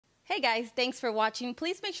Hey guys, thanks for watching.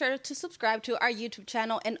 Please make sure to subscribe to our YouTube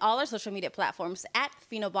channel and all our social media platforms at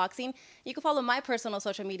Fino Boxing. You can follow my personal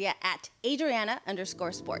social media at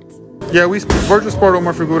Adriana_sports. Yeah, we Vergil Sport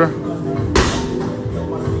Omar Figura.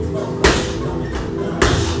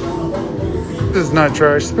 This is not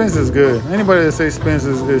trash. Spence is good. Anybody that says Spence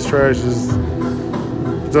is trash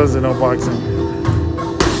doesn't know boxing.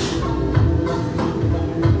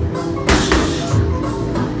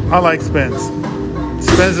 I like Spence.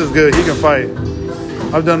 Spence is good. He can fight.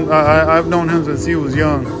 I've known him since he was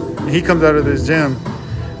young. And he comes out of this gym,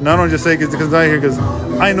 and I don't just say because he comes out here because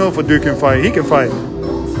I know if a dude can fight, he can fight.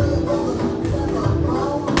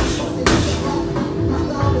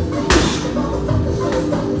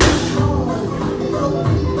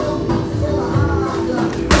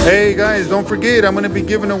 Hey guys, don't forget I'm going to be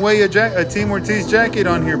giving away a Team Ortiz jacket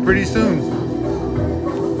on here pretty soon.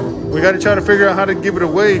 We got to try to figure out how to give it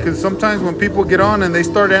away, because sometimes when people get on and they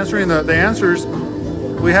start answering the answers,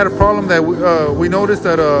 we had a problem that we noticed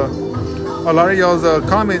that a lot of y'all's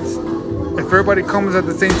comments, if everybody comes at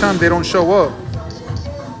the same time, they don't show up.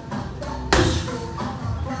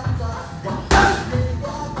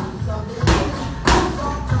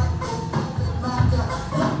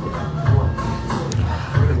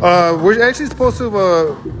 We're actually supposed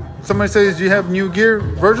to, somebody says you have new gear.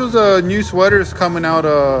 Vergil's new sweaters coming out.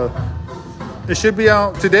 It should be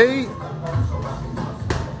out today.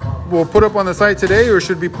 We'll put up on the site today, or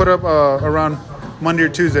should be put up around Monday or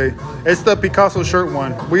Tuesday. It's the Picasso shirt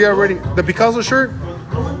one. We already, the Picasso shirt?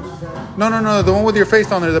 No, the one with your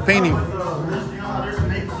face on there, the painting.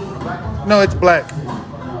 No, it's black.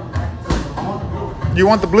 You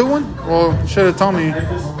want the blue one? Well, you should have told me.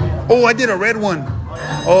 Oh, I did a red one.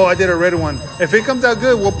 If it comes out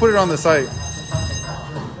good, we'll put it on the site.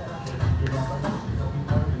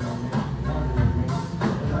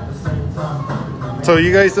 So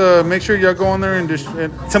you guys make sure y'all go on there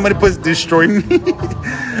and somebody puts destroy me.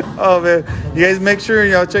 Oh man, you guys make sure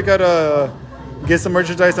y'all check out get some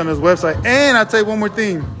merchandise on his website. And I'll tell you one more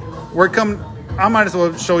thing, we're coming. I might as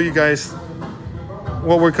well show you guys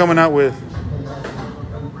what we're coming out with.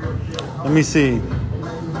 Let me see.